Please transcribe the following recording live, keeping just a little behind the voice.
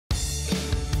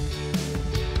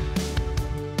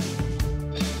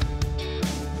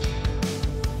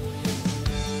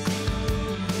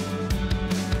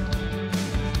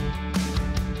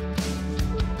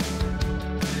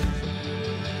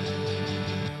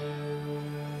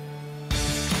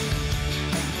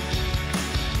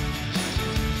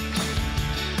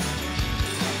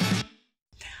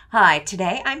Hi,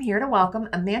 today I'm here to welcome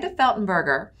Amanda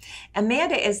Feltenberger.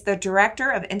 Amanda is the Director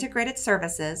of Integrated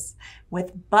Services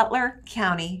with Butler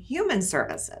County Human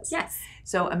Services. Yes.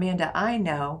 So Amanda, I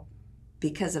know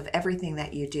because of everything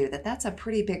that you do that that's a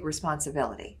pretty big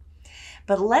responsibility.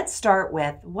 But let's start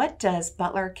with, what does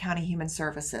Butler County Human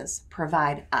Services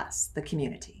provide us, the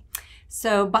community?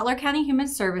 So Butler County Human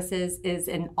Services is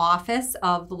an office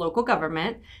of the local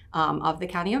government of the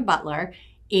County of Butler.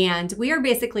 And we are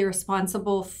basically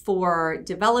responsible for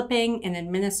developing and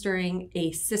administering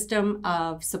a system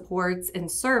of supports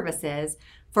and services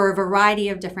for a variety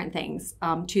of different things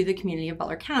to the community of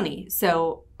Butler County.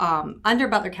 So under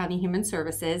Butler County Human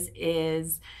Services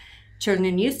is Children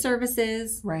and Youth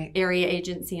Services, right, Area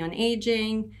Agency on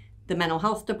Aging, the Mental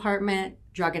Health Department,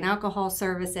 Drug and Alcohol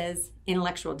Services,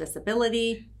 Intellectual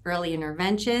Disability, Early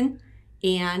Intervention,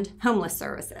 and Homeless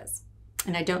Services.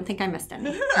 And I don't think I missed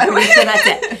any. I'm pretty sure that's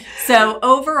it. So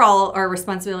overall, our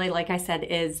responsibility, like I said,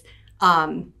 is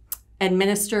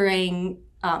administering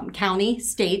county,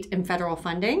 state, and federal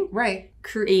funding. Right.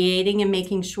 Creating and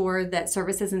making sure that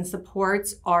services and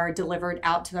supports are delivered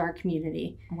out to our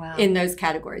community. Wow. In those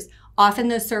categories. Often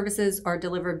those services are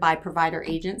delivered by provider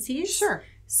agencies. Sure.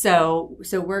 So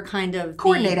we're kind of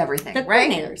coordinate everything, the right?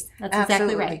 Coordinators. That's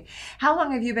Absolutely. Exactly right. How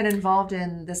long have you been involved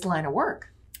in this line of work?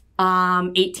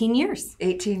 18 years.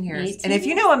 18 years. 18 and if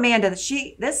you know Amanda,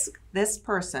 this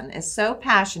person is so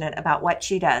passionate about what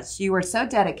she does. You are so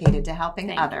dedicated to helping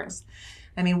Thank others.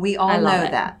 I mean, we all know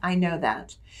that. I know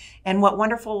that. And what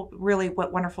wonderful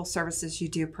services you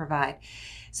do provide.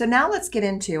 So now let's get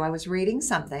into, I was reading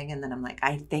something and then I'm like,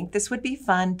 I think this would be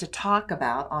fun to talk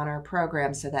about on our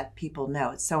program so that people know.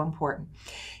 It's so important.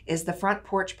 Is the Front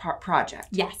Porch Project.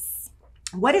 Yes.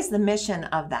 What is the mission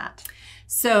of that?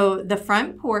 So the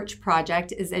Front Porch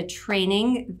Project is a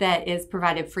training that is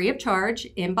provided free of charge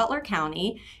in Butler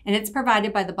County, and it's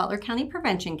provided by the Butler County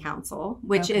Prevention Council,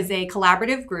 which is a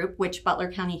collaborative group, which Butler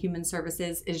County Human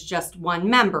Services is just one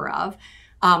member of.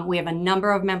 We have a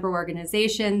number of member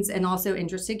organizations and also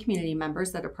interested community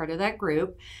members that are part of that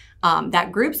group.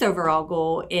 That group's overall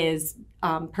goal is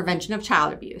prevention of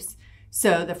child abuse.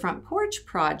 So the Front Porch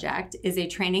Project is a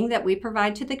training that we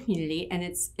provide to the community, and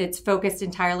it's focused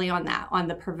entirely on that, on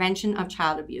the prevention of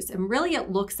child abuse. And really it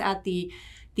looks at the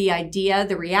idea,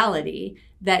 the reality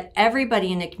that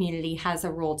everybody in the community has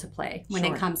a role to play when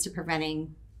it comes to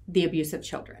preventing the abuse of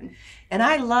children. And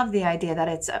I love the idea that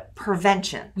it's a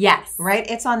prevention. Yes. Right?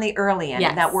 It's on the early end.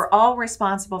 Yes. That we're all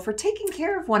responsible for taking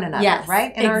care of one another. Yes,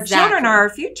 right? And our children are our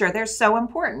future. They're so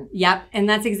important. Yep. And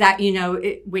that's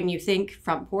exactly, when you think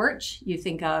Front Porch, you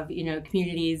think of,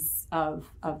 communities of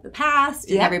the past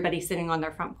and everybody sitting on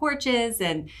their front porches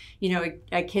and,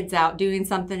 a kid's out doing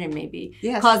something and maybe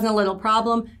causing a little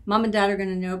problem. Mom and dad are going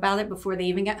to know about it before they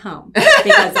even get home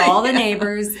because all the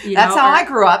neighbors, that's how I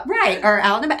grew up. Right. Are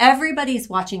out and about. Everybody's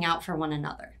watching out for one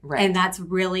another. Right. And that's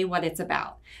really what it's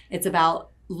about. It's about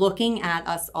looking at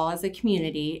us all as a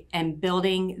community and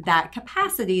building that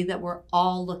capacity that we're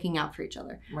all looking out for each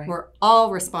other. Right. We're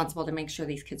all responsible to make sure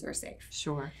these kids are safe.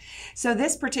 Sure. So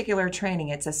this particular training,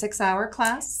 it's a 6-hour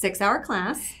class? 6-hour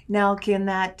class. Now, can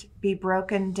that be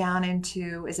broken down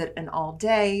into, is it an all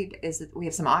day? We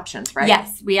have some options, right?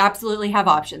 Yes, we absolutely have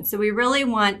options. So we really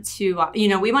want to,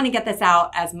 we want to get this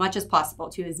out as much as possible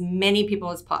to as many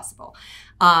people as possible.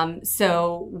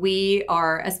 So we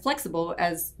are as flexible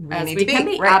as we can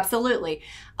be. Right. Absolutely.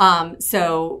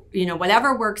 So,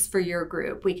 whatever works for your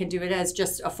group, we can do it as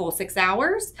just a full 6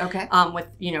 hours. Okay. With,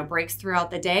 breaks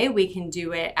throughout the day. We can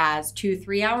do it as 2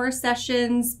 3-hour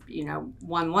sessions,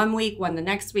 one week, one the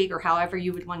next week, or however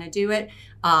you would want to do it.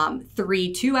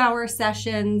 3 2-hour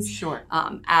sessions. Sure.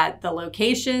 At the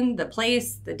location, the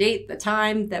place, the date, the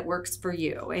time that works for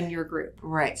you and your group.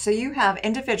 Right. So you have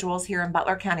individuals here in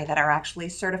Butler County that are actually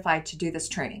certified to do this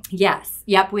training. Yes.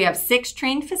 Yep. We have 6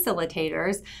 trained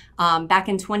facilitators. Back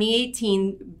in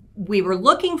 2018, we were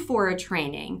looking for a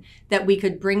training that we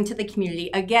could bring to the community,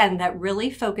 again, that really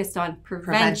focused on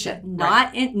prevention.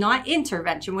 Not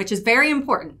intervention, which is very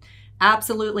important.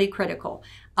 Absolutely critical.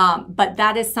 But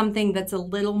that is something that's a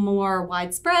little more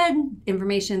widespread.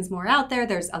 Information's more out there.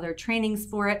 There's other trainings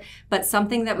for it, but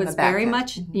something that was very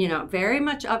much, very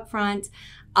much upfront.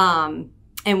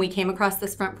 And we came across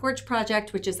this Front Porch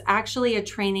Project, which is actually a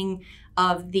training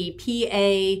of the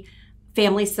PA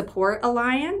Family Support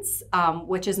Alliance,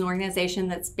 which is an organization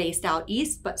that's based out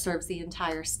east but serves the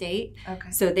entire state.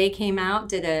 Okay. So they came out,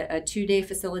 did a 2-day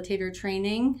facilitator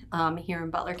training here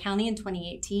in Butler County in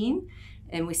 2018.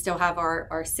 And we still have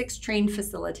our 6 trained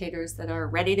facilitators that are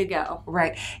ready to go.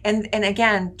 Right. And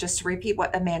again, just to repeat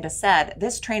what Amanda said,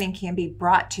 this training can be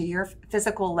brought to your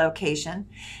physical location.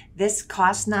 This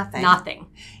costs nothing. Nothing.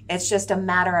 It's just a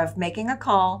matter of making a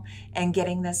call and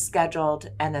getting this scheduled,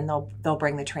 and then they'll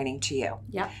bring the training to you.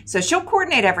 Yep. So she'll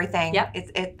coordinate everything.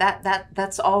 Yep.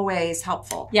 That's always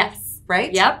helpful. Yes.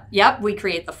 Right? Yep. We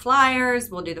create the flyers.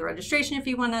 We'll do the registration if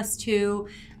you want us to.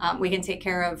 We can take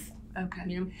care of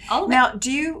all of it. Now,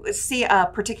 do you see a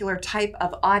particular type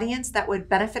of audience that would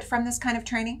benefit from this kind of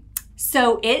training?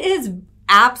 So it is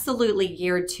absolutely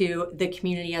geared to the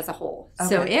community as a whole. Okay.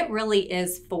 So it really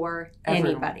is for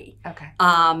anybody. Okay.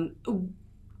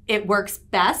 It works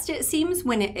best, it seems,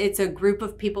 when it's a group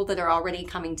of people that are already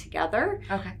coming together.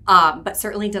 Okay. But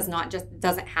certainly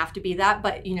doesn't have to be that.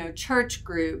 But church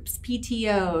groups,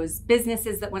 PTOs,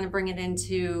 businesses that want to bring it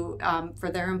into for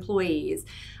their employees.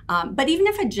 But even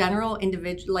if a general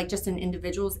individual, like just an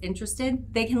individual's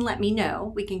interested, they can let me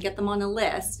know. We can get them on a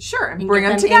list. Sure, and bring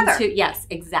them together. Yes,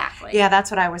 exactly. Yeah, that's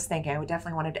what I was thinking. I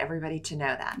definitely wanted everybody to know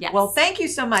that. Yes. Well, thank you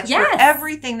so much for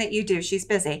everything that you do. She's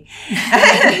busy.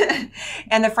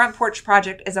 And the Front Porch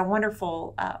Project is a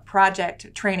wonderful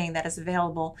project training that is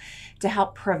available to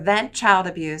help prevent child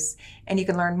abuse. And you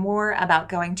can learn more about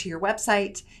going to your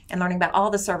website and learning about all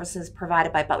the services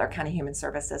provided by Butler County Human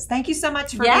Services. Thank you so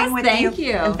much for being with thank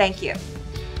you. And thank you.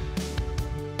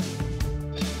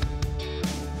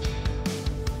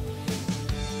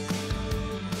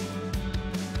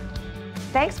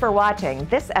 Thanks for watching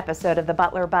this episode of the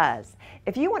Butler Buzz.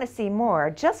 If you want to see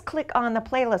more, just click on the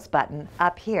playlist button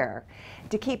up here.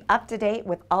 To keep up to date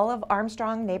with all of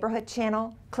Armstrong Neighborhood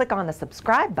Channel, click on the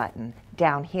subscribe button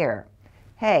down here.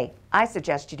 Hey, I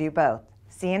suggest you do both.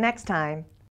 See you next time.